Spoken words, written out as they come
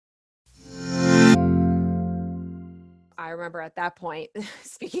remember at that point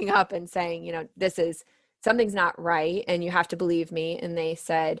speaking up and saying, something's not right and you have to believe me. And they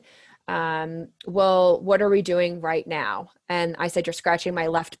said, well, what are we doing right now? And I said, you're scratching my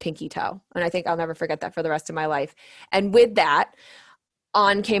left pinky toe. And I think I'll never forget that for the rest of my life. And with that,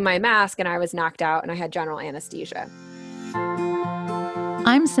 on came my mask and I was knocked out and I had general anesthesia.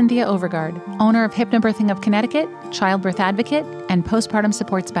 I'm Cynthia Overgard, owner of Hypnobirthing of Connecticut, childbirth advocate, and postpartum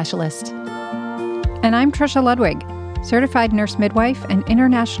support specialist. And I'm Trisha Ludwig, certified nurse midwife and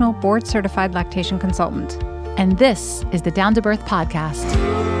international board-certified lactation consultant. And this is the Down to Birth podcast.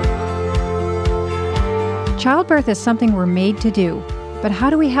 Childbirth is something we're made to do, but how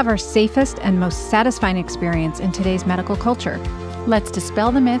do we have our safest and most satisfying experience in today's medical culture? Let's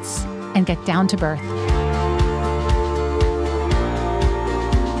dispel the myths and get down to birth.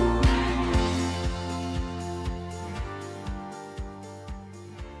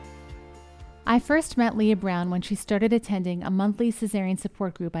 I first met Leah Brown when she started attending a monthly cesarean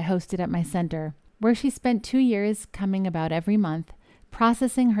support group I hosted at my center, where she spent 2 years coming about every month,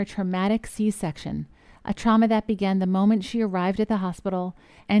 processing her traumatic C-section, a trauma that began the moment she arrived at the hospital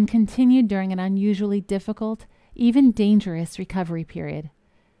and continued during an unusually difficult, even dangerous recovery period.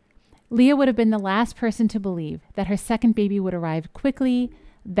 Leah would have been the last person to believe that her second baby would arrive quickly,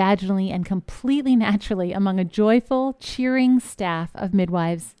 vaginally, and completely naturally among a joyful, cheering staff of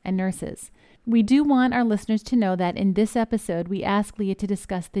midwives and nurses. We do want our listeners to know that in this episode, we asked Leah to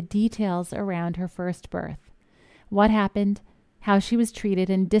discuss the details around her first birth, what happened, how she was treated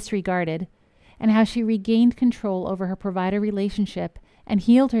and disregarded, and how she regained control over her provider relationship and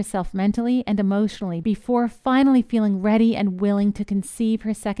healed herself mentally and emotionally before finally feeling ready and willing to conceive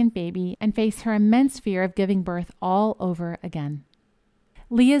her second baby and face her immense fear of giving birth all over again.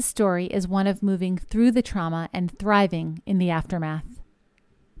 Leah's story is one of moving through the trauma and thriving in the aftermath.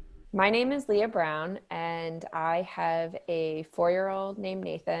 My name is Leah Brown, and I have a 4-year-old named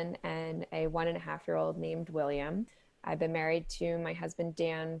Nathan and a 1.5-year-old named William. I've been married to my husband,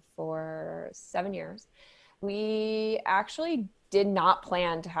 Dan, for 7 years. We actually did not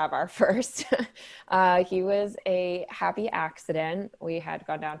plan to have our first. He was a happy accident. We had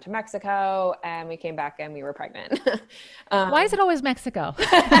gone down to Mexico and we came back and we were pregnant. Why is it always Mexico?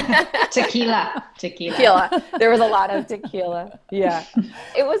 Tequila. There was a lot of tequila. Yeah.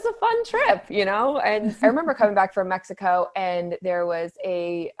 It was a fun trip, and I remember coming back from Mexico and there was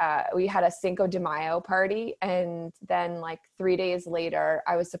we had a Cinco de Mayo party. And then 3 days later,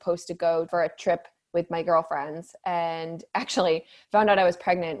 I was supposed to go for a trip with my girlfriends and actually found out I was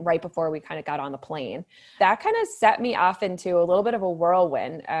pregnant right before we kind of got on the plane. That kind of set me off into a little bit of a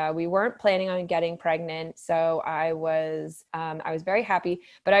whirlwind. We weren't planning on getting pregnant, so I was very happy,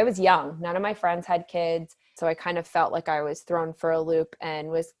 but I was young. None of my friends had kids, so I kind of felt like I was thrown for a loop and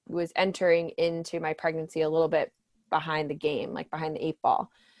was entering into my pregnancy a little bit behind the game, behind the 8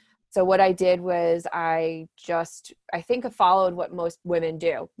 ball. So what I did was I think I followed what most women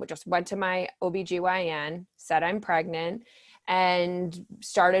do. We just went to my OBGYN, said I'm pregnant, and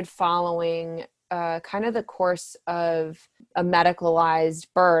started following kind of the course of a medicalized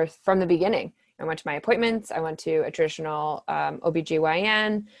birth from the beginning. I went to my appointments. I went to a traditional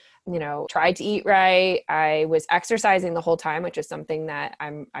OBGYN, tried to eat right. I was exercising the whole time, which is something that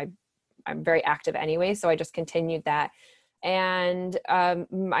I'm very active anyway. So I just continued that. And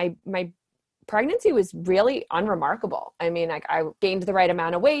my pregnancy was really unremarkable. I mean, I gained the right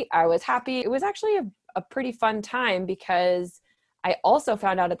amount of weight. I was happy. It was actually a pretty fun time because I also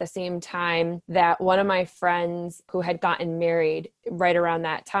found out at the same time that one of my friends who had gotten married right around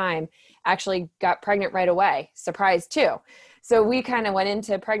that time actually got pregnant right away. Surprised too. So we kind of went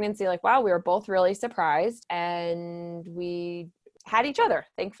into pregnancy wow, we were both really surprised and we had each other,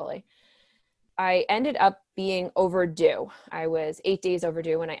 thankfully. I ended up being overdue. I was 8 days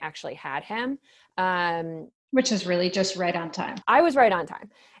overdue when I actually had him. Which is really just right on time. I was right on time,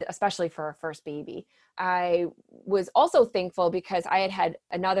 especially for a first baby. I was also thankful because I had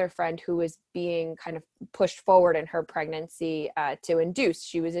another friend who was being kind of pushed forward in her pregnancy to induce.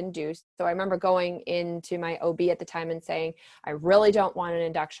 She was induced. So I remember going into my OB at the time and saying, I really don't want an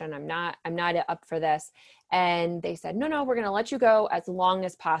induction. I'm not up for this. And they said, no, we're going to let you go as long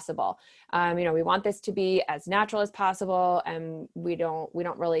as possible. We want this to be as natural as possible. And we don't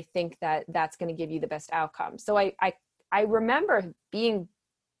really think that that's going to give you the best outcome. So I remember being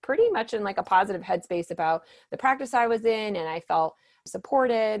pretty much in a positive headspace about the practice I was in. And I felt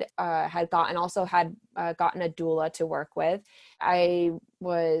supported, had gotten a doula to work with. I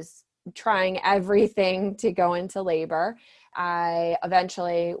was trying everything to go into labor. I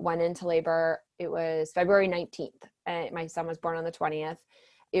eventually went into labor. It was February 19th and my son was born on the 20th.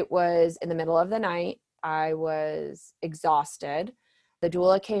 It was in the middle of the night. I was exhausted. The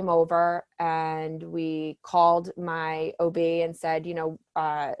doula came over and we called my OB and said,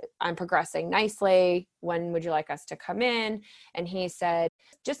 I'm progressing nicely. When would you like us to come in? And he said,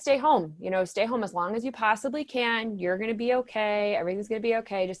 just stay home, stay home as long as you possibly can. You're going to be okay. Everything's going to be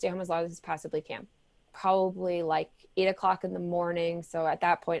okay. Just stay home as long as you possibly can. Probably like 8:00 in the morning. So at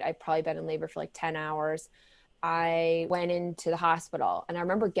that point, I'd probably been in labor for like 10 hours. I went into the hospital, and I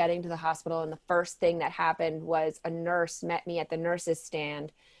remember getting to the hospital, and the first thing that happened was a nurse met me at the nurse's station,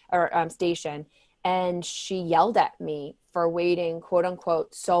 and she yelled at me for waiting, quote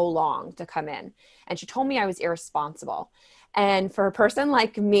unquote, so long to come in. And she told me I was irresponsible. And for a person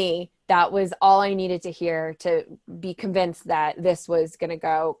like me, that was all I needed to hear to be convinced that this was going to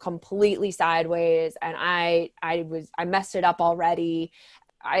go completely sideways. And I messed it up already.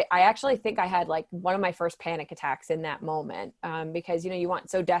 I actually think I had like one of my first panic attacks in that moment, because, you want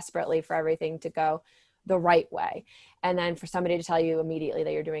so desperately for everything to go the right way. And then for somebody to tell you immediately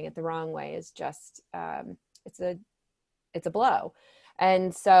that you're doing it the wrong way is just, it's a blow.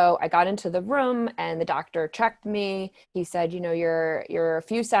 And so I got into the room and the doctor checked me. He said, you're a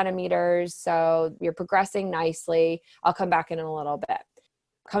few centimeters, so you're progressing nicely. I'll come back in a little bit.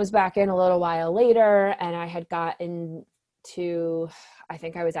 Comes back in a little while later, and I had gotten to, I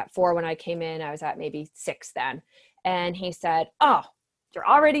think I was at 4 when I came in. I was at maybe 6 then. And he said, oh, you're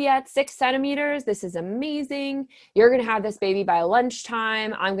already at 6 centimeters. This is amazing. You're going to have this baby by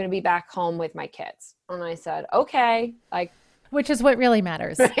lunchtime. I'm going to be back home with my kids. And I said, okay, which is what really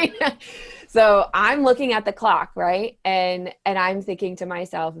matters. Right? So I'm looking at the clock, right? And I'm thinking to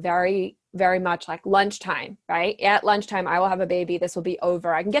myself, very, very much like lunchtime, right? At lunchtime, I will have a baby. This will be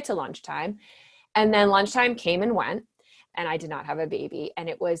over. I can get to lunchtime. And then lunchtime came and went, and I did not have a baby. And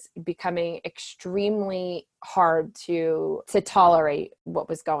it was becoming extremely hard to tolerate what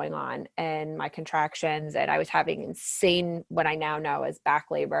was going on and my contractions. And I was having insane, what I now know as back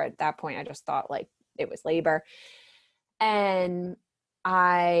labor. At that point, I just thought like it was labor. And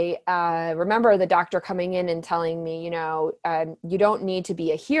I remember the doctor coming in and telling me, you don't need to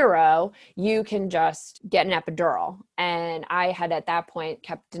be a hero. You can just get an epidural. And I had at that point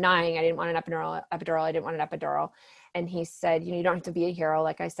kept denying I didn't want an epidural. I didn't want an epidural. And he said, you don't have to be a hero.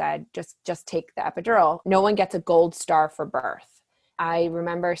 Like I said, just take the epidural. No one gets a gold star for birth. I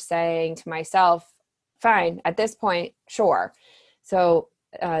remember saying to myself, fine, at this point, sure. So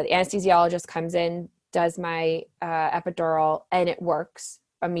the anesthesiologist comes in, does my epidural, and it works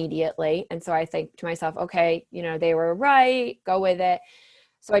immediately. And so I think to myself, okay, they were right, go with it.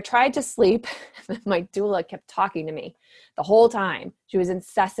 So I tried to sleep. My doula kept talking to me the whole time. She was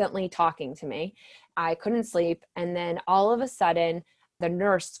incessantly talking to me. I couldn't sleep. And then all of a sudden, the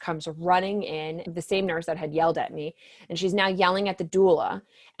nurse comes running in, the same nurse that had yelled at me. And she's now yelling at the doula.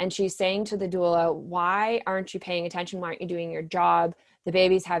 And she's saying to the doula, why aren't you paying attention? Why aren't you doing your job? The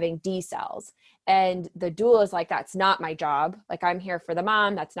baby's having D cells. And the doula is like, that's not my job. Like, I'm here for the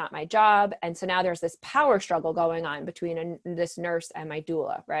mom. That's not my job. And so now there's this power struggle going on between this nurse and my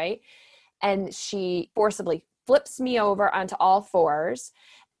doula, right? And she forcibly flips me over onto all fours.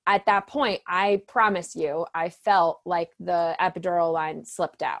 At that point, I promise you, I felt like the epidural line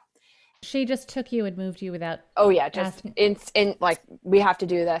slipped out. She just took you and moved you without. Oh yeah, just in like, we have to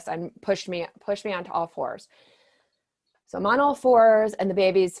do this, and pushed me onto all fours. So I'm on all fours and the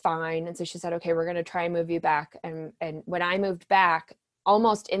baby's fine. And so she said, okay, we're going to try and move you back. And when I moved back,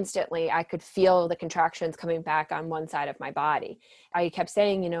 almost instantly, I could feel the contractions coming back on one side of my body. I kept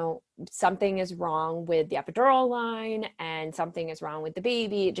saying, something is wrong with the epidural line and something is wrong with the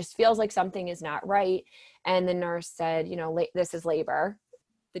baby. It just feels like something is not right. And the nurse said, this is labor.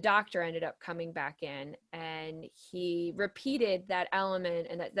 The doctor ended up coming back in, and he repeated that element,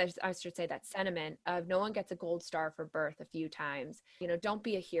 and I should say that sentiment of no one gets a gold star for birth a few times. Don't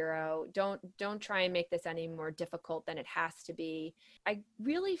be a hero. Don't try and make this any more difficult than it has to be. I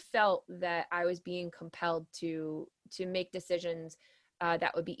really felt that I was being compelled to make decisions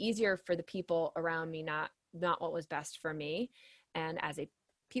that would be easier for the people around me, not what was best for me. And as a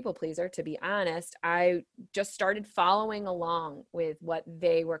people pleaser, to be honest, I just started following along with what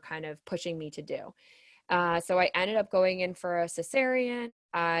they were kind of pushing me to do. So I ended up going in for a cesarean.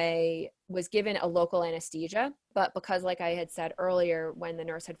 I was given a local anesthesia, but because, like I had said earlier, when the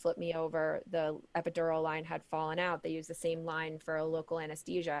nurse had flipped me over, the epidural line had fallen out. They used the same line for a local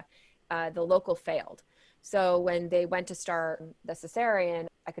anesthesia. The local failed. So when they went to start the cesarean,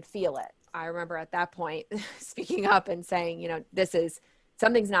 I could feel it. I remember at that point speaking up and saying,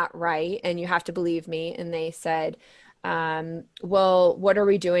 something's not right and you have to believe me. And they said, well, what are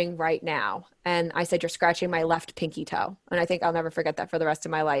we doing right now? And I said, you're scratching my left pinky toe. And I think I'll never forget that for the rest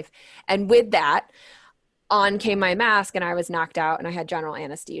of my life. And with that, on came my mask and I was knocked out and I had general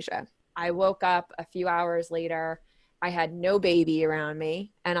anesthesia. I woke up a few hours later. I had no baby around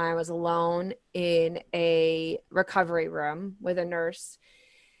me and I was alone in a recovery room with a nurse.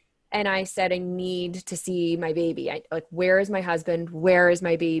 And I said, I need to see my baby. Where is my husband? Where is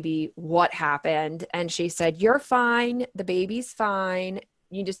my baby? What happened? And she said, you're fine. The baby's fine.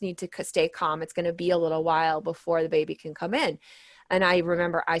 You just need to stay calm. It's going to be a little while before the baby can come in. And I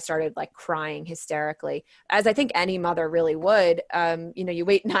remember I started like crying hysterically, as I think any mother really would. You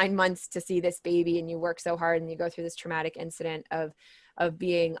wait 9 months to see this baby and you work so hard and you go through this traumatic incident of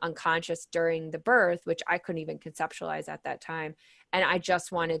being unconscious during the birth, which I couldn't even conceptualize at that time. And I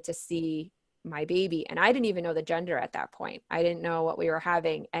just wanted to see my baby. And I didn't even know the gender at that point. I didn't know what we were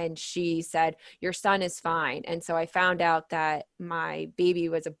having. And she said, your son is fine. And so I found out that my baby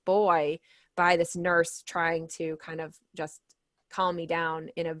was a boy by this nurse trying to kind of just calm me down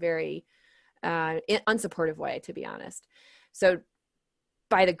in a very unsupportive way, to be honest. So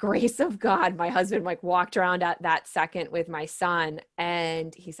by the grace of God, my husband walked around at that second with my son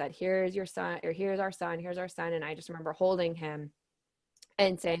and he said, here's your son, or here's our son. And I just remember holding him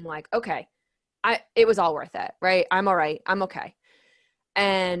and saying okay, it was all worth it, right? I'm all right. I'm okay.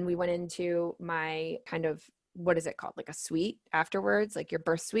 And we went into my kind of, what is it called? Like a suite afterwards, like your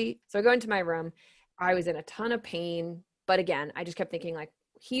birth suite. So I go into my room. I was in a ton of pain. But again, I just kept thinking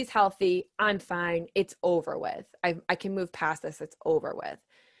he's healthy. I'm fine. It's over with. I can move past this. It's over with.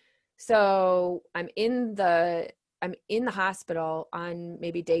 So I'm in the hospital on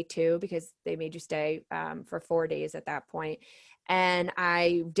maybe day 2 because they made you stay for 4 days at that point. And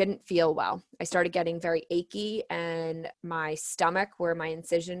I didn't feel well. I started getting very achy and my stomach where my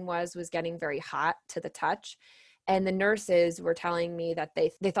incision was getting very hot to the touch. And the nurses were telling me that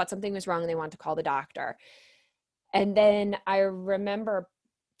they thought something was wrong and they wanted to call the doctor. And then I remember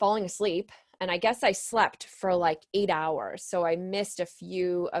falling asleep and I guess I slept for 8 hours. So I missed a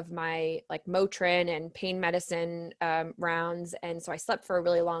few of my Motrin and pain medicine rounds. And so I slept for a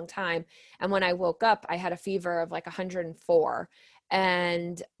really long time. And when I woke up, I had a fever of 104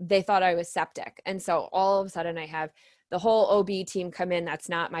 and they thought I was septic. And so all of a sudden I have the whole OB team come in. That's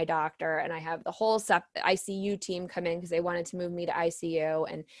not my doctor. And I have the whole ICU team come in because they wanted to move me to ICU.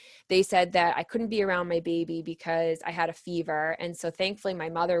 And they said that I couldn't be around my baby because I had a fever. And so thankfully my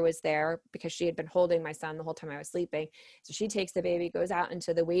mother was there because she had been holding my son the whole time I was sleeping. So she takes the baby, goes out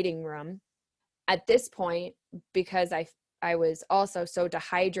into the waiting room. At this point, because I was also so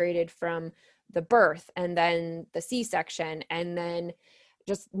dehydrated from the birth and then the C-section and then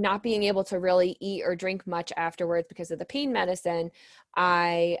just not being able to really eat or drink much afterwards because of the pain medicine,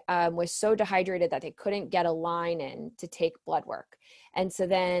 I was so dehydrated that they couldn't get a line in to take blood work. And so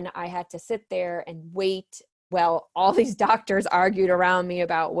then I had to sit there and wait. Well, all these doctors argued around me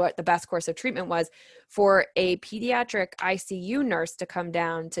about what the best course of treatment was for a pediatric ICU nurse to come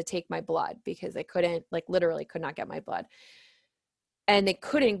down to take my blood because they couldn't, literally could not get my blood. And they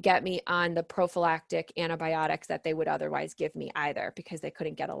couldn't get me on the prophylactic antibiotics that they would otherwise give me either because they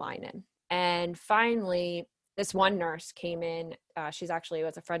couldn't get a line in. And finally, this one nurse came in. She's actually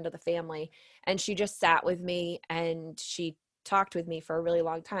was a friend of the family. And she just sat with me and she talked with me for a really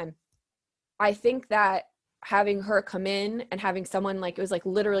long time. I think that having her come in and having someone it was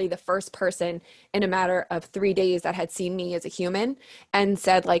literally the first person in a matter of 3 days that had seen me as a human and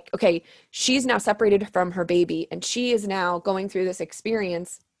said okay, she's now separated from her baby and she is now going through this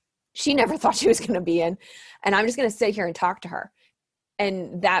experience she never thought she was going to be in. And I'm just going to sit here and talk to her.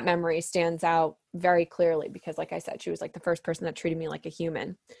 And that memory stands out very clearly because I said, she was the first person that treated me like a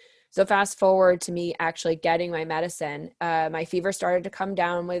human. So fast forward to me actually getting my medicine. My fever started to come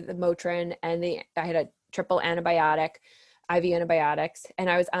down with the Motrin and I had a triple antibiotic, IV antibiotics, and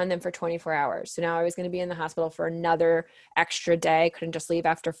I was on them for 24 hours. So now I was going to be in the hospital for another extra day. I couldn't just leave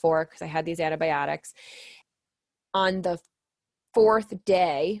after 4 because I had these antibiotics. On the 4th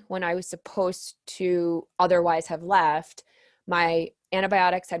day, when I was supposed to otherwise have left, my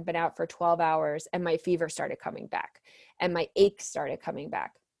antibiotics had been out for 12 hours and my fever started coming back and my aches started coming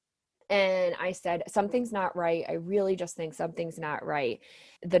back. And I said, something's not right. I really just think something's not right.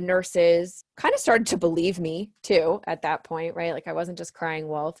 The nurses kind of started to believe me too at that point, right? I wasn't just crying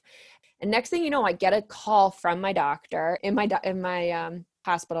wolf. And next thing you know, I get a call from my doctor in my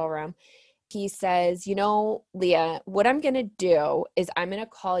hospital room. He says, Leah, what I'm going to do is I'm going to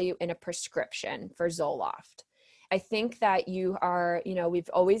call you in a prescription for Zoloft. I think that you are, we've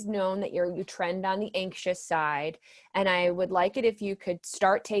always known that you trend on the anxious side. And I would like it if you could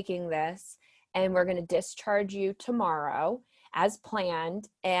start taking this and we're going to discharge you tomorrow as planned.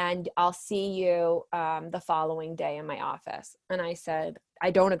 And I'll see you the following day in my office. And I said,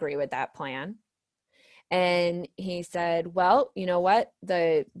 I don't agree with that plan. And he said, well, you know what?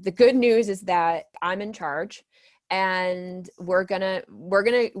 The good news is that I'm in charge, and we're gonna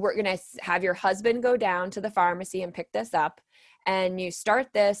have your husband go down to the pharmacy and pick this up, and you start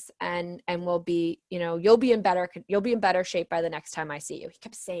this, and we'll be, you'll be in better shape by the next time I see you. He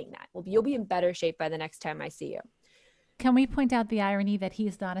kept saying that. Well, you'll be in better shape by the next time I see you. Can we point out the irony that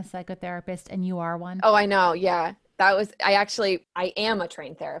he's not a psychotherapist and you are one? Oh, I know. Yeah. I am a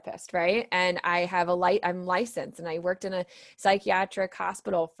trained therapist, right? And I'm licensed, and I worked in a psychiatric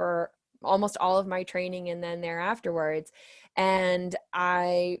hospital for almost all of my training and then there afterwards. And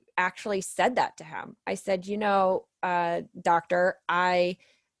I actually said that to him. I said, doctor,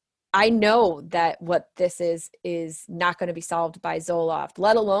 I know that what this is not going to be solved by Zoloft,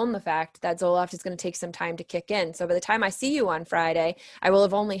 let alone the fact that Zoloft is going to take some time to kick in. So by the time I see you on Friday, I will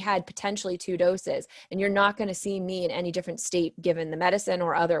have only had potentially 2 doses, and you're not going to see me in any different state given the medicine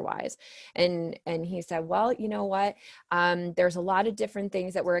or otherwise. And he said, well, you know what? There's a lot of different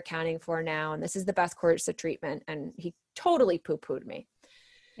things that we're accounting for now, and this is the best course of treatment. And he totally poo-pooed me.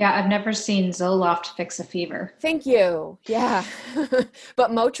 Yeah, I've never seen Zoloft fix a fever. Thank you. Yeah.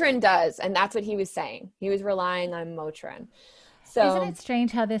 But Motrin does. And that's what he was saying. He was relying on Motrin. So isn't it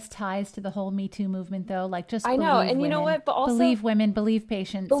strange how this ties to the whole Me Too movement, though? Like, just I know. And women. You know what? But also believe women, believe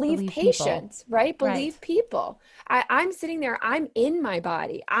patients, believe patients, people. Right? Believe people. I'm sitting there. I'm in my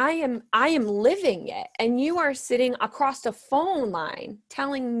body. I am living it. And you are sitting across a phone line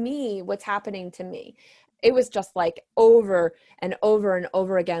telling me what's happening to me. It was just like over and over and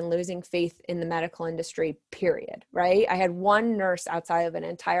over again, losing faith in the medical industry, period. Right. I had one nurse outside of an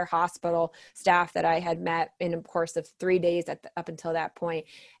entire hospital staff that I had met in a course of 3 days up until that point.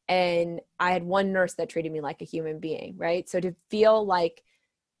 And I had one nurse that treated me like a human being. Right. So to feel like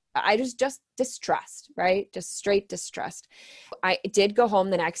I was just distressed, right? Just straight distressed. I did go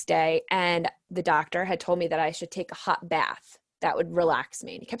home the next day, and the doctor had told me that I should take a hot bath. That would relax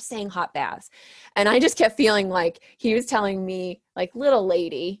me. And he kept saying hot baths. And I just kept feeling like he was telling me, like, little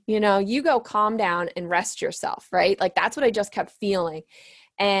lady, you go calm down and rest yourself, right? Like, that's what I just kept feeling.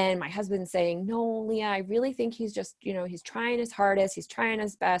 And my husband's saying, no, Leah, I really think he's just, he's trying his hardest. He's trying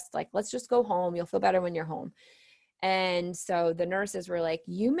his best. Like, let's just go home. You'll feel better when you're home. And so the nurses were like,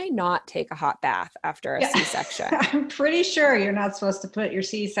 you may not take a hot bath after a C-section. I'm pretty sure you're not supposed to put your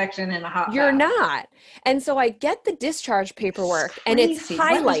C-section in a hot bath. You're not. And so I get the discharge paperwork, and it's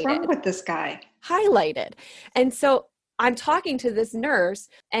highlighted. What is wrong with this guy? Highlighted. And so I'm talking to this nurse,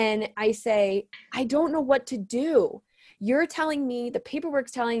 and I say, I don't know what to do. You're telling me, the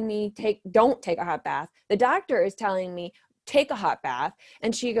paperwork's telling me, don't take a hot bath. The doctor is telling me, take a hot bath.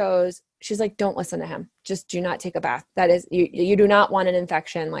 And she's like, don't listen to him. Just do not take a bath. That is, you do not want an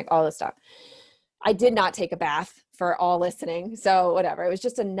infection, like all this stuff. I did not take a bath for all listening. So whatever. It was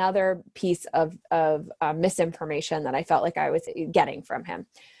just another piece of misinformation that I felt like I was getting from him.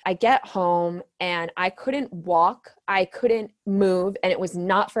 I get home and I couldn't walk. I couldn't move. And it was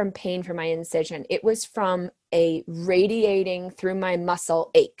not from pain from my incision. It was from a radiating through my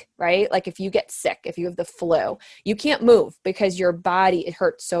muscle ache, right? Like if you get sick, if you have the flu, you can't move because your body, it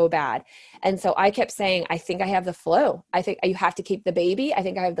hurts so bad. And so I kept saying, I think I have the flu. I think you have to keep the baby. I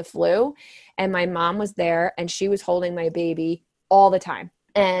think I have the flu. And my mom was there, and she was holding my baby all the time.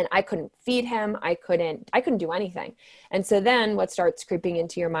 And I couldn't feed him. I couldn't do anything. And so then what starts creeping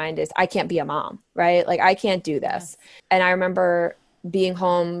into your mind is, I can't be a mom, right? Like I can't do this. And I remember being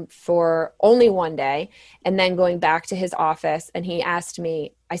home for only one day and then going back to his office. And he asked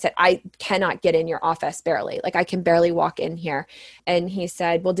me, I said, I cannot get in your office barely. Like I can barely walk in here. And he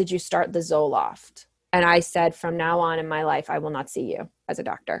said, well, did you start the Zoloft? And I said, from now on in my life, I will not see you as a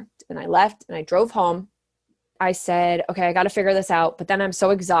doctor. And I left and I drove home. I said, okay, I got to figure this out. But then I'm so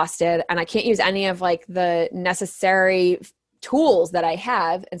exhausted and I can't use any of like the necessary tools that I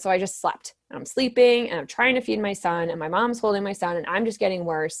have. And so I just slept. And I'm sleeping and I'm trying to feed my son, and my mom's holding my son, and I'm just getting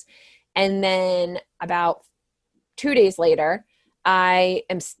worse. And then about 2 days later, I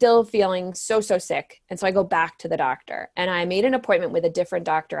am still feeling so sick. And so I go back to the doctor, and I made an appointment with a different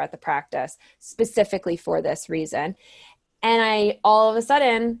doctor at the practice specifically for this reason. And all of a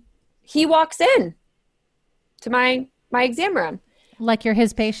sudden, he walks in to my exam room. Like you're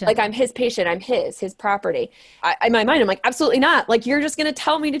his patient. Like I'm his patient. I'm his property. In my mind, I'm like, absolutely not. Like, you're just going to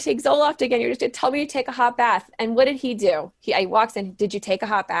tell me to take Zoloft again. You're just going to tell me to take a hot bath. And what did he do? He walks in. Did you take a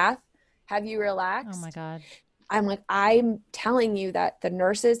hot bath? Have you relaxed? Oh my God. I'm like, I'm telling you that the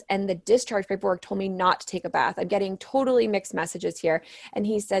nurses and the discharge paperwork told me not to take a bath. I'm getting totally mixed messages here. And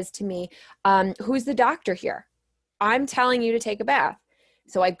he says to me, who's the doctor here? I'm telling you to take a bath.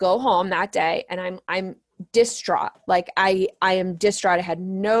 So I go home that day, and I'm distraught. Like I am distraught. I had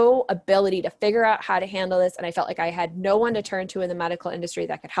no ability to figure out how to handle this. And I felt like I had no one to turn to in the medical industry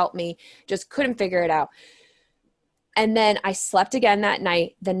that could help me. Just couldn't figure it out. And then I slept again that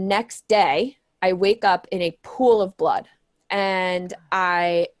night. The next day I wake up in a pool of blood, and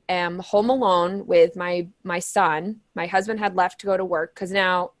I am home alone with my son. My husband had left to go to work, because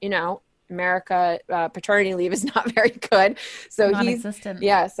now, America, paternity leave is not very good. So Non-existent.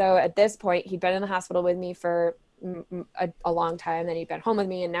 So at this point he'd been in the hospital with me for a long time. Then he'd been home with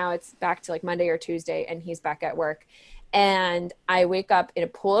me, and now it's back to like Monday or Tuesday, and he's back at work. And I wake up in a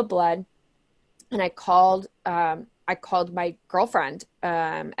pool of blood, and I called my girlfriend,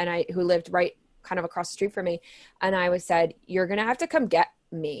 who lived right kind of across the street from me. And I said, you're going to have to come get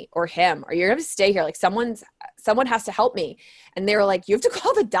me or him, or you're going to stay here. Like someone has to help me. And they were like, you have to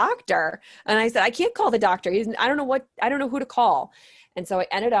call the doctor. And I said, I can't call the doctor. I don't know who to call. And so I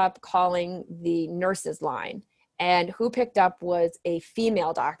ended up calling the nurses line, and who picked up was a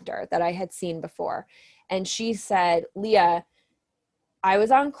female doctor that I had seen before. And she said, Leah, I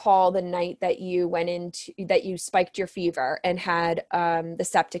was on call the night that you spiked your fever and had the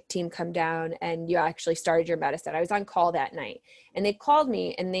septic team come down and you actually started your medicine. I was on call that night, and they called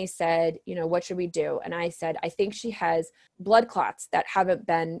me and they said, what should we do? And I said, I think she has blood clots that haven't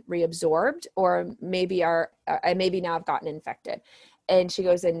been reabsorbed, or maybe now I've gotten infected. And she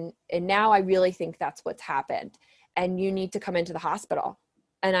goes, and now I really think that's what's happened, and you need to come into the hospital.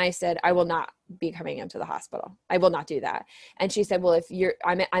 And I said, I will not be coming into the hospital. I will not do that. And she said, well, if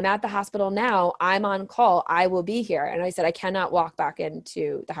I'm at the hospital now, I'm on call, I will be here. And I said, I cannot walk back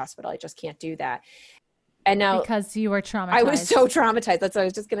into the hospital. I just can't do that. And now, because you were traumatized. I was so traumatized. That's what I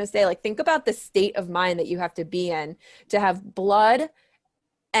was just going to say. Like, think about the state of mind that you have to be in to have blood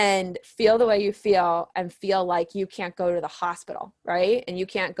and feel the way you feel, and feel like you can't go to the hospital, right? And you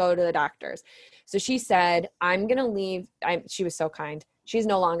can't go to the doctors. So she said, I'm going to leave. She was so kind. She's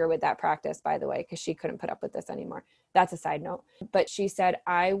no longer with that practice, by the way, because she couldn't put up with this anymore. That's a side note. But she said,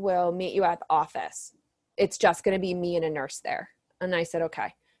 I will meet you at the office. It's just going to be me and a nurse there. And I said,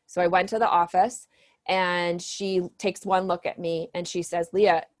 okay. So I went to the office, and she takes one look at me and she says,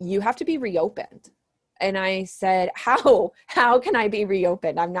 Leah, you have to be reopened. And I said, how can I be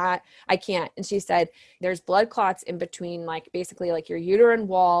reopened? I can't. And she said, there's blood clots in between, like basically like your uterine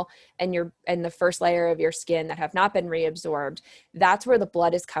wall and the first layer of your skin that have not been reabsorbed. That's where the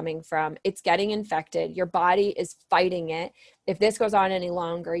blood is coming from. It's getting infected. Your body is fighting it. If this goes on any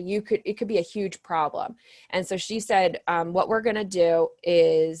longer, it could be a huge problem. And so she said, what we're going to do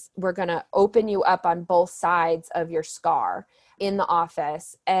is we're going to open you up on both sides of your scar in the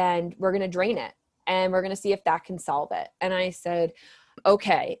office, and we're going to drain it. And we're going to see if that can solve it. And I said,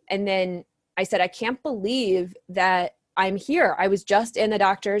 okay. And then I said, I can't believe that I'm here. I was just in the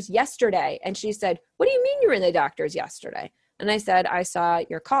doctor's yesterday. And she said, what do you mean you were in the doctor's yesterday? And I said, I saw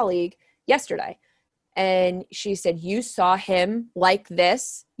your colleague yesterday. And she said, you saw him like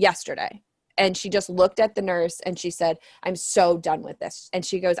this yesterday. And she just looked at the nurse and she said, I'm so done with this. And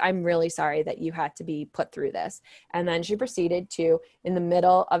she goes, I'm really sorry that you had to be put through this. And then she proceeded to, in the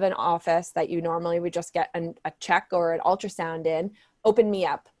middle of an office that you normally would just get a check or an ultrasound in, open me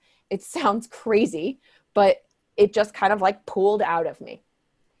up. It sounds crazy, but it just kind of like pulled out of me.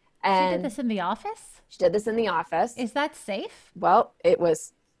 And she did this in the office? She did this in the office. Is that safe? Well, it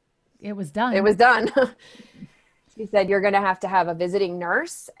was done. It was done. She said, you're going to have a visiting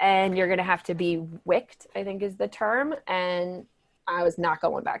nurse, and you're going to have to be WIC'd, I think is the term. And I was not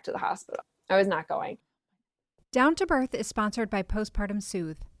going back to the hospital. I was not going. Down to Birth is sponsored by Postpartum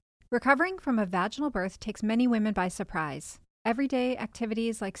Soothe. Recovering from a vaginal birth takes many women by surprise. Everyday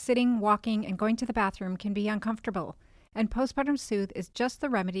activities like sitting, walking, and going to the bathroom can be uncomfortable, and Postpartum Soothe is just the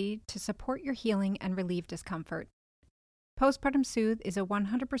remedy to support your healing and relieve discomfort. Postpartum Soothe is a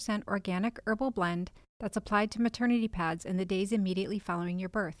 100% organic herbal blend that's applied to maternity pads in the days immediately following your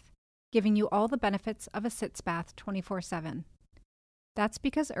birth, giving you all the benefits of a sitz bath 24/7. That's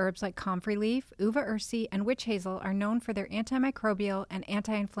because herbs like comfrey leaf, uva ursi, and witch hazel are known for their antimicrobial and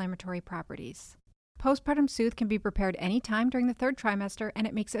anti-inflammatory properties. Postpartum Soothe can be prepared anytime during the third trimester, and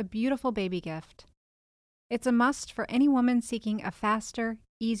it makes a beautiful baby gift. It's a must for any woman seeking a faster,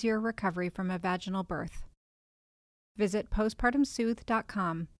 easier recovery from a vaginal birth. Visit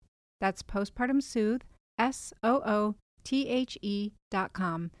postpartumsoothe.com. That's postpartumsoothe, SOOTHE.com,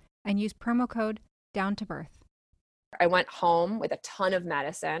 and use promo code DOWNTOBIRTH. I went home with a ton of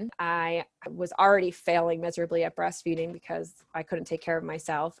medicine. I was already failing miserably at breastfeeding because I couldn't take care of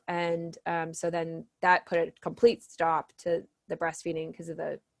myself. And so then that put a complete stop to the breastfeeding because of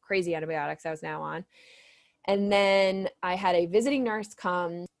the crazy antibiotics I was now on. And then I had a visiting nurse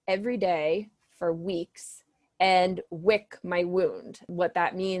come every day for weeks and wick my wound. What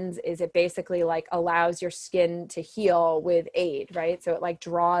that means is it basically like allows your skin to heal with aid, right? So it like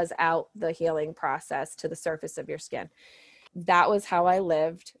draws out the healing process to the surface of your skin. That was how I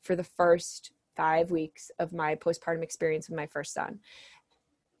lived for the first 5 weeks of my postpartum experience with my first son.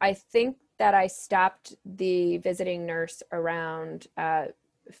 I think that I stopped the visiting nurse around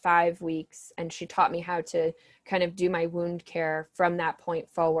 5 weeks, and she taught me how to kind of do my wound care from that point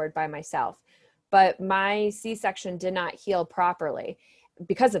forward by myself. But my C-section did not heal properly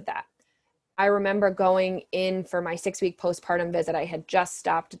because of that. I remember going in for my 6-week postpartum visit. I had just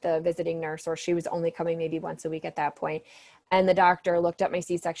stopped the visiting nurse, or she was only coming maybe once a week at that point. And the doctor looked at my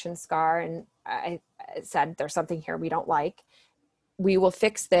C-section scar, and I said, there's something here we don't like. We will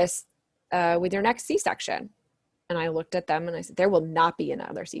fix this with your next C-section. And I looked at them and I said, there will not be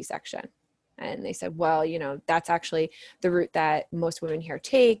another C-section. And they said, well, that's actually the route that most women here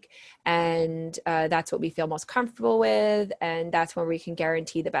take. And that's what we feel most comfortable with. And that's where we can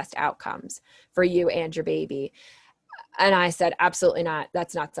guarantee the best outcomes for you and your baby. And I said, absolutely not.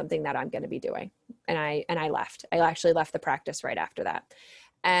 That's not something that I'm going to be doing. And I left. I actually left the practice right after that.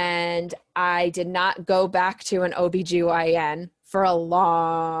 And I did not go back to an OBGYN for a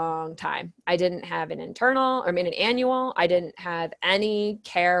long time. I didn't have an annual. I didn't have any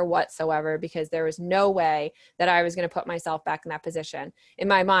care whatsoever because there was no way that I was going to put myself back in that position. In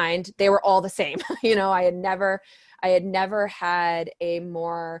my mind, they were all the same. I had never had a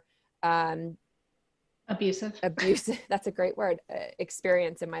more abusive, that's a great word,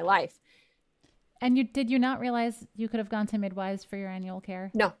 experience in my life. And did you not realize you could have gone to midwives for your annual care?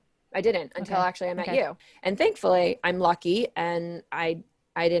 No, I didn't until actually I met you. And thankfully I'm lucky, and I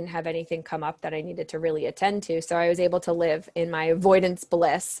didn't have anything come up that I needed to really attend to. So I was able to live in my avoidance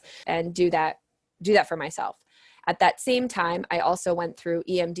bliss and do that for myself. At that same time, I also went through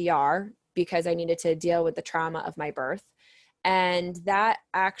EMDR because I needed to deal with the trauma of my birth. And that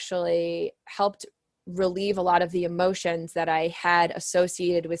actually helped relieve a lot of the emotions that I had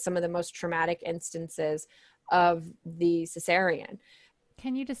associated with some of the most traumatic instances of the cesarean.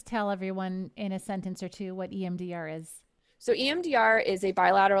 Can you just tell everyone in a sentence or two what EMDR is? So EMDR is a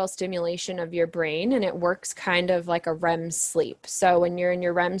bilateral stimulation of your brain, and it works kind of like a REM sleep. So when you're in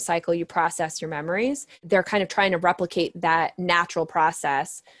your REM cycle, you process your memories. They're kind of trying to replicate that natural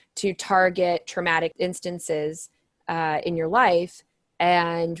process to target traumatic instances in your life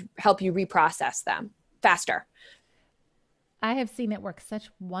and help you reprocess them faster. I have seen it work such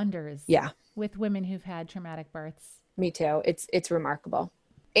wonders with women who've had traumatic births. Me too. It's remarkable.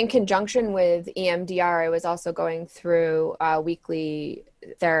 In conjunction with EMDR, I was also going through weekly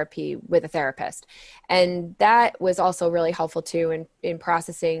therapy with a therapist. And that was also really helpful too in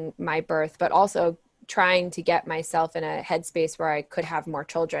processing my birth, but also trying to get myself in a headspace where I could have more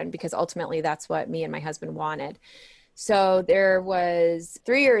children, because ultimately that's what me and my husband wanted. So there was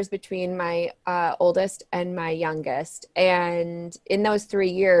 3 years between my oldest and my youngest. And in those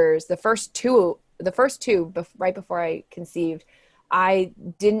 3 years, the first two, right before I conceived, I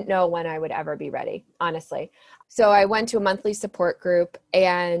didn't know when I would ever be ready, honestly. So I went to a monthly support group,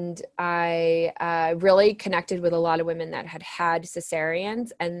 and I really connected with a lot of women that had had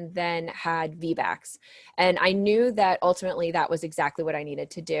cesareans and then had VBACs. And I knew that ultimately that was exactly what I needed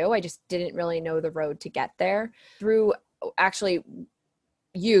to do. I just didn't really know the road to get there. Through actually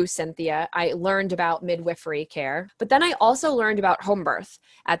you, Cynthia, I learned about midwifery care, but then I also learned about home birth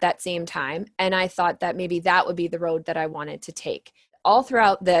at that same time. And I thought that maybe that would be the road that I wanted to take. All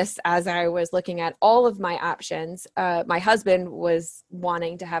throughout this, as I was looking at all of my options, my husband was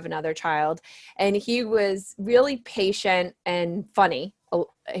wanting to have another child, and he was really patient and funny.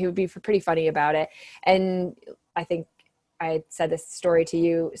 He would be pretty funny about it. And I think I had said this story to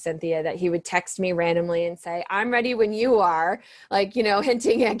you, Cynthia, that he would text me randomly and say, I'm ready when you are, like,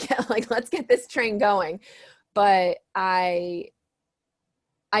 hinting at like, let's get this train going. But I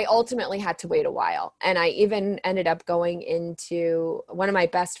ultimately had to wait a while. And I even ended up going into, one of my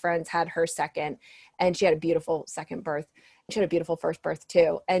best friends had her second, and she had a beautiful second birth. She had a beautiful first birth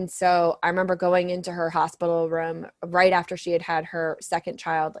too. And so I remember going into her hospital room right after she had had her second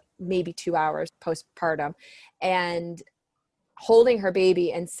child, maybe 2 hours postpartum, and holding her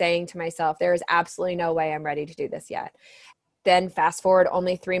baby and saying to myself, there is absolutely no way I'm ready to do this yet. Then fast forward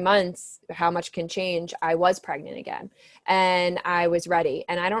only 3 months, how much can change? I was pregnant again, and I was ready.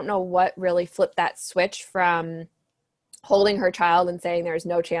 And I don't know what really flipped that switch from holding her child and saying there's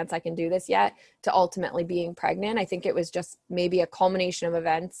no chance I can do this yet to ultimately being pregnant. I think it was just maybe a culmination of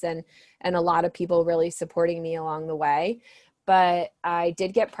events and a lot of people really supporting me along the way. But I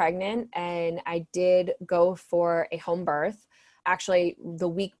did get pregnant, and I did go for a home birth. Actually, the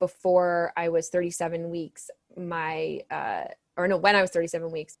week before I was 37 weeks, when I was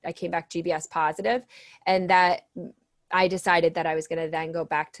 37 weeks, I came back GBS positive, and that I decided that I was going to then go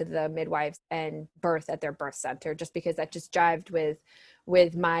back to the midwives and birth at their birth center, just because that just jived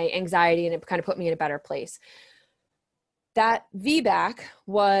with my anxiety, and it kind of put me in a better place. That VBAC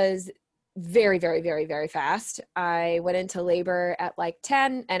was very, very, very, very fast. I went into labor at like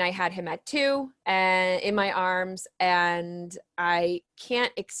 10 and I had him at 2 and in my arms. And I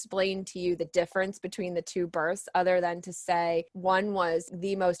can't explain to you the difference between the two births other than to say one was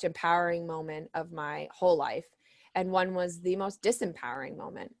the most empowering moment of my whole life and one was the most disempowering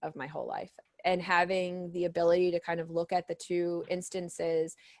moment of my whole life. And having the ability to kind of look at the two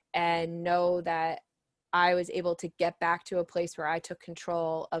instances and know that I was able to get back to a place where I took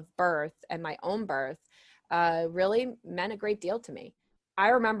control of birth and my own birth really meant a great deal to me. I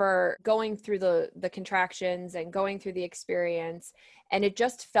remember going through the contractions and going through the experience, and it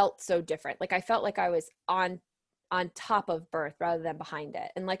just felt so different. Like I felt like I was on top of birth rather than behind it.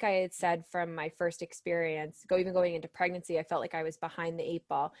 And like I had said from my first experience, even going into pregnancy, I felt like I was behind the 8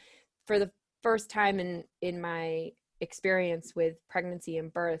 ball. For the first time in my experience with pregnancy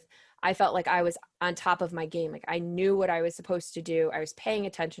and birth, I felt like I was on top of my game. Like I knew what I was supposed to do. I was paying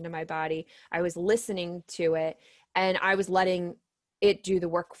attention to my body. I was listening to it, and I was letting it do the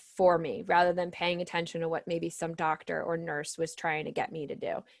work for me rather than paying attention to what maybe some doctor or nurse was trying to get me to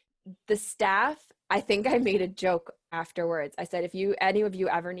do. The staff, I think I made a joke afterwards. I said, if any of you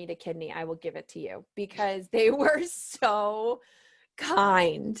ever need a kidney, I will give it to you, because they were so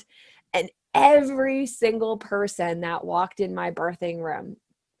kind. And every single person that walked in my birthing room,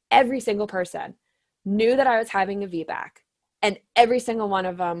 every single person knew that I was having a VBAC, and every single one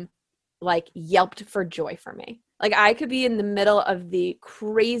of them like yelped for joy for me. Like I could be in the middle of the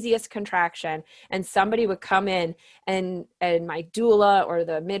craziest contraction and somebody would come in and my doula or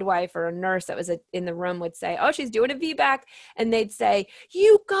the midwife or a nurse that was in the room would say, oh, she's doing a VBAC. And they'd say,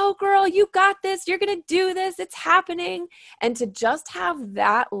 you go girl, you got this. You're going to do this. It's happening. And to just have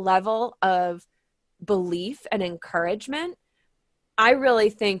that level of belief and encouragement, I really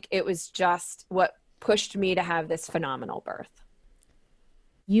think it was just what pushed me to have this phenomenal birth.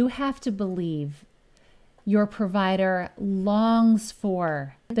 You have to believe your provider longs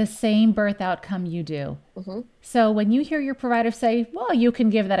for the same birth outcome you do. Mm-hmm. So when you hear your provider say, well, you can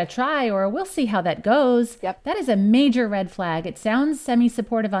give that a try, or we'll see how that goes, yep, that is a major red flag. It sounds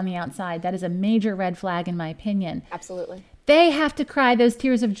semi-supportive on the outside. That is a major red flag in my opinion. Absolutely. They have to cry those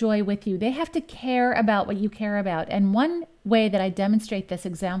tears of joy with you. They have to care about what you care about. And one way that I demonstrate this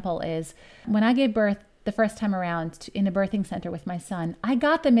example is when I gave birth the first time around in a birthing center with my son, I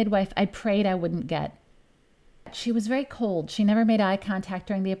got the midwife I prayed I wouldn't get. She was very cold. She never made eye contact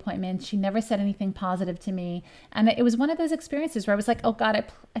during the appointment. She never said anything positive to me. And it was one of those experiences where I was like, oh God,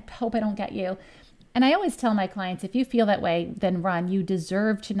 I hope I don't get you. And I always tell my clients, if you feel that way, then run. You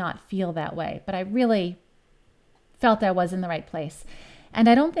deserve to not feel that way. But I really felt I was in the right place. And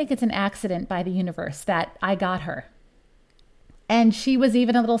I don't think it's an accident by the universe that I got her. And she was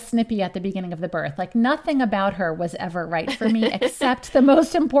even a little snippy at the beginning of the birth. Like nothing about her was ever right for me except the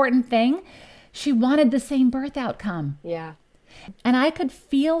most important thing. She wanted the same birth outcome. Yeah. And I could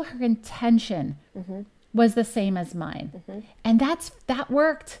feel her intention was the same as mine. Mm-hmm. And that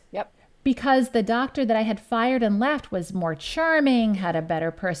worked. Yep. Because the doctor that I had fired and left was more charming, had a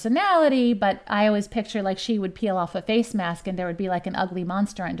better personality, but I always picture like she would peel off a face mask and there would be like an ugly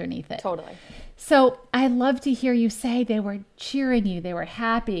monster underneath it. Totally. So I love to hear you say they were cheering you, they were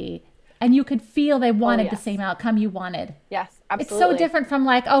happy, and you could feel they wanted the same outcome you wanted. Yes, absolutely. It's so different from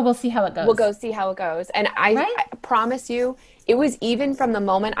like, oh, we'll see how it goes. We'll go see how it goes. And I promise you, it was even from the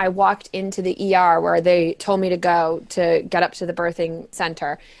moment I walked into the ER where they told me to go to get up to the birthing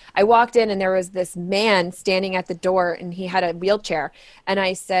center. I walked in and there was this man standing at the door and he had a wheelchair. And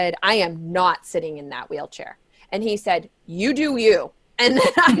I said, I am not sitting in that wheelchair. And he said, you do you. And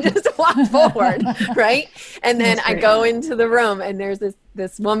then I just walked forward, right? And then I go into the room and there's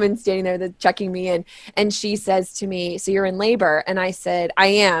this woman standing there that's checking me in. And she says to me, so you're in labor? And I said, I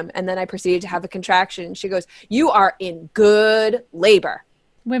am. And then I proceeded to have a contraction. And she goes, you are in good labor.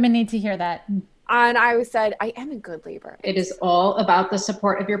 Women need to hear that. And I said, I am in good labor. It is all about the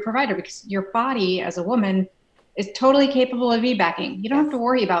support of your provider because your body as a woman is totally capable of VBACing. You don't have to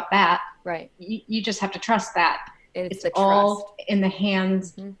worry about that. Right. You just have to trust that. It's all in the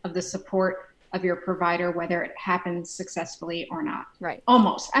hands of the support of your provider, whether it happens successfully or not. Right.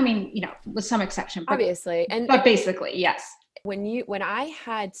 Almost. I mean, with some exception. But, obviously. But basically, yes. When I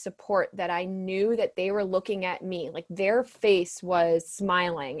had support that I knew that they were looking at me, like their face was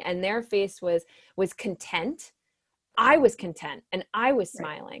smiling and their face was content, I was content and I was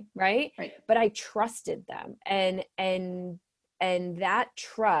Right. smiling, right? Right. But I trusted them, and that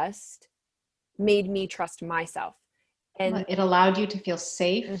trust made me trust myself. And It allowed you to feel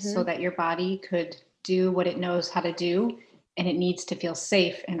safe so Mhm. that your body could do what it knows how to do. And it needs to feel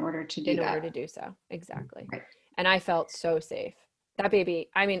safe in order to do in order to that. do so, exactly. Right. And I felt so safe. That baby,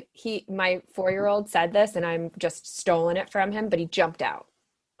 I mean, my 4-year-old said this, and I'm just stolen it from him, but he jumped out.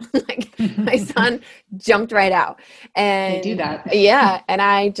 Like my son jumped right out. They do And that. yeah, and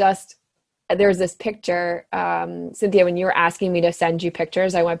I just, there's this picture, Cynthia, when you were asking me to send you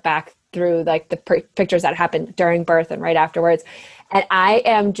pictures, I went back through like the pictures that happened during birth and right afterwards. And I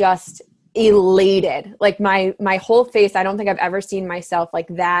am just elated. Like my whole face, I don't think I've ever seen myself like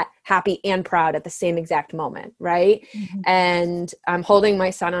that happy and proud at the same exact moment, right? Mhm. And I'm holding my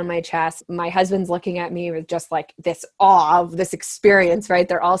son on my chest. My husband's looking at me with just like this awe of this experience, right?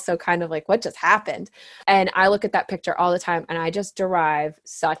 They're also kind of like, what just happened? And I look at that picture all the time and I just derive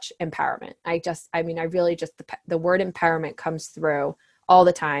such empowerment. I really just, the word empowerment comes through all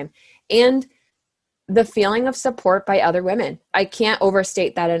the time. And the feeling of support by other women. I can't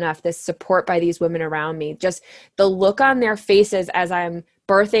overstate that enough. This support by these women around me, just the look on their faces as I'm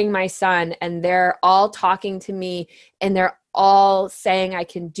birthing my son, and they're all talking to me and they're all saying I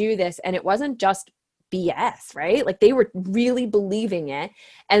can do this. And it wasn't just BS, right? Like they were really believing it.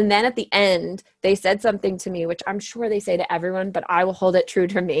 And then at the end, they said something to me, which I'm sure they say to everyone, but I will hold it true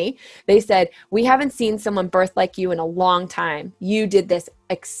to me. They said, "We haven't seen someone birth like you in a long time. You did this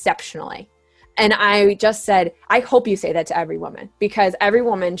exceptionally." And I just said, I hope you say that to every woman, because every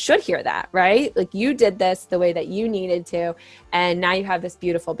woman should hear that, right? Like you did this the way that you needed to, and now you have this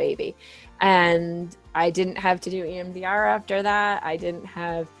beautiful baby. And I didn't have to do EMDR after that. I didn't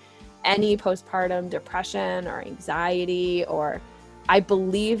have any postpartum depression or anxiety, or I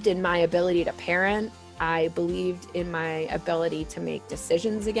believed in my ability to parent. I believed in my ability to make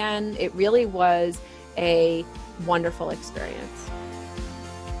decisions again. It really was a wonderful experience.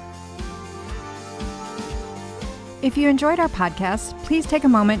 If you enjoyed our podcast, please take a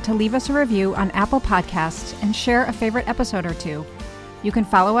moment to leave us a review on Apple Podcasts and share a favorite episode or two. You can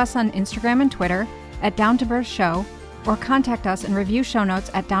follow us on Instagram and Twitter at Down to Birth Show, or contact us and review show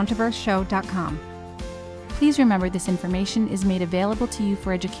notes at downtobirthshow.com. Please remember this information is made available to you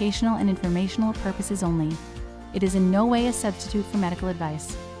for educational and informational purposes only. It is in no way a substitute for medical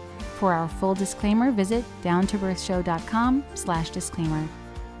advice. For our full disclaimer, visit downtobirthshow.com/disclaimer.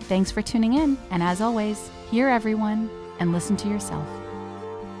 Thanks for tuning in, and as always, hear everyone and listen to yourself.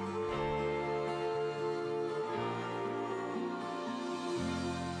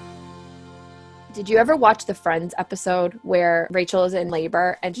 Did you ever watch the Friends episode where Rachel is in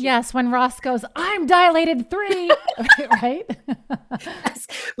labor and she, Yes, when Ross goes, "I'm dilated 3," right?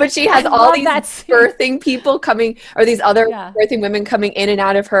 but she has I all love these that scene. birthing people coming, or these other Yeah. birthing women coming in and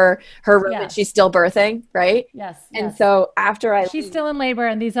out of her room, Yeah. and she's still birthing, right? Yes. And yes. so after She's still in labor,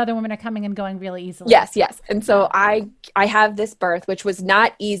 and these other women are coming and going really easily. yes. And so I have this birth, which was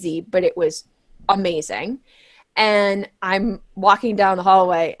not easy, but it was amazing. And I'm walking down the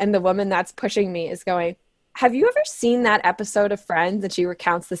hallway, and the woman that's pushing me is going, "Have you ever seen that episode of Friends?" And she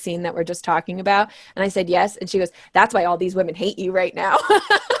recounts the scene that we're just talking about. And I said, "Yes." And she goes, "That's why all these women hate you right now."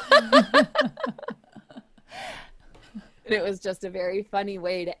 And it was just a very funny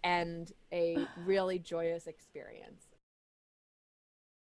way to end a really joyous experience.